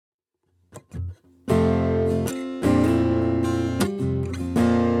Damn,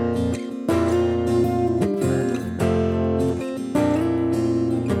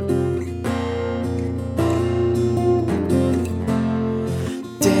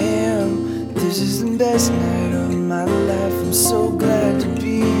 this is the best night of my life. I'm so glad to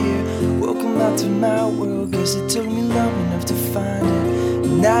be here. Welcome out to my world. Guess it took me long enough to find it,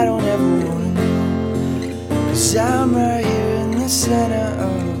 and I don't ever wanna know, 'cause I'm right here in the center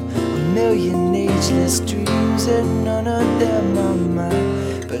of a million ageless dreams, and none of them are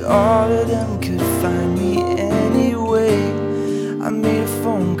mine, but all of them could find me anyway. I made a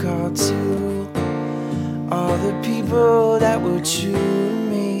phone call to all the people that were true to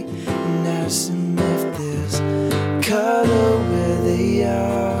me, and asked them if there's color where they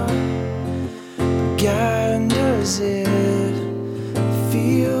are. But God, does it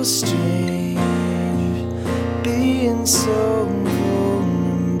feel strange being so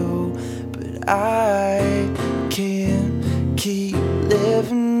vulnerable? But I can't keep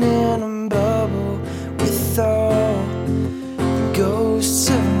living in a bubble with all the ghosts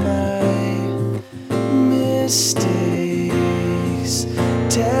of my mistakes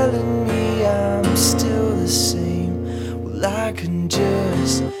telling me I'm still the same. Well, I can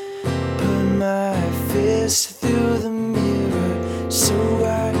just put my fist through the mirror so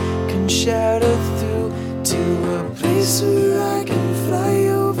I can shatter through to a place where I can fly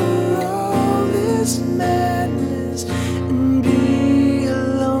over all this madness and be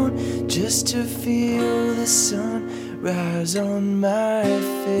alone, just to feel the sun rise on my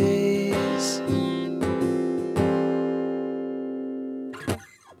face.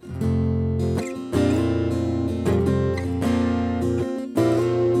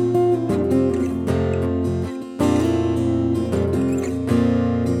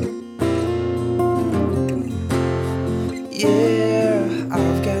 Yeah,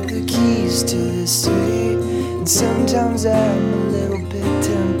 I've got the keys to the city, and sometimes I'm a little bit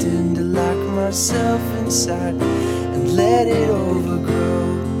tempted to lock myself inside and let it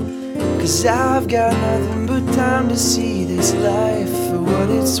overgrow. 'Cause I've got nothing but time to see this life for what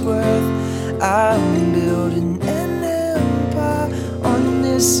it's worth. I'm building an empire on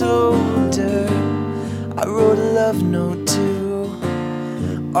this old dirt. I wrote a love note to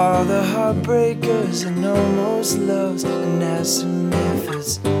all the heartbreakers and almost loves, and ask them if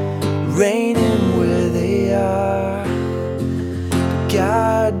it's raining where they are.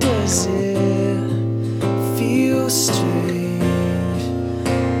 God, does it feel strange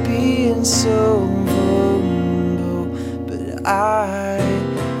being so vulnerable? But I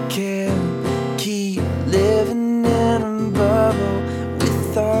can't keep living in a bubble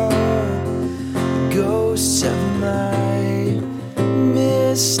with all the ghosts of my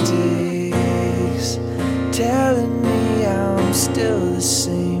mistakes telling me I'm still the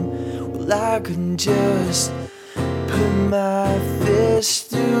same. Well, I can just put my fist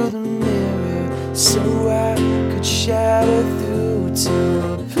through the mirror so I could shatter through to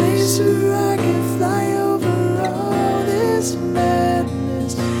a place where I can fly over all this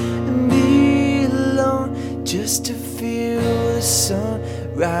madness and be alone, just to feel the sun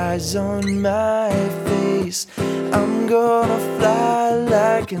rise on my face. I'm gonna fly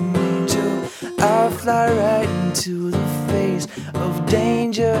like an angel. I'll fly right into the face of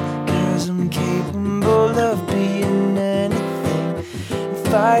danger, 'cause I'm capable of being anything and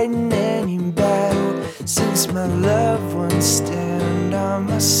fighting any battle, since my loved ones stand on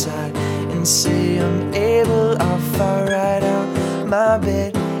my side and say I'm able. I'll fly right out my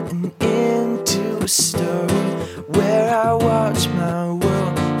bed and into a story where I watch my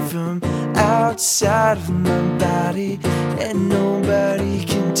world from outside of my body, and nobody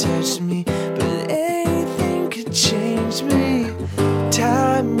can touch me, but anything could change me.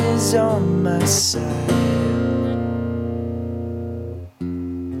 Time is on my side.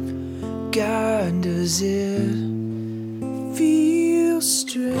 God, does it feel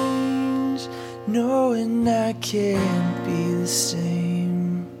strange knowing I can't be the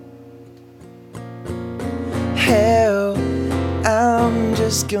same? Hell, I'm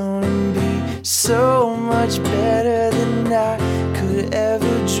just gonna be so much better than I could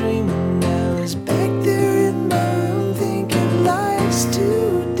ever dream when I was back there in my room thinking life's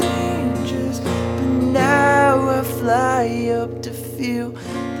too dangerous. But now I fly up to feel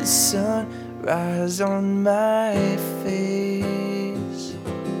the sun rise on my face.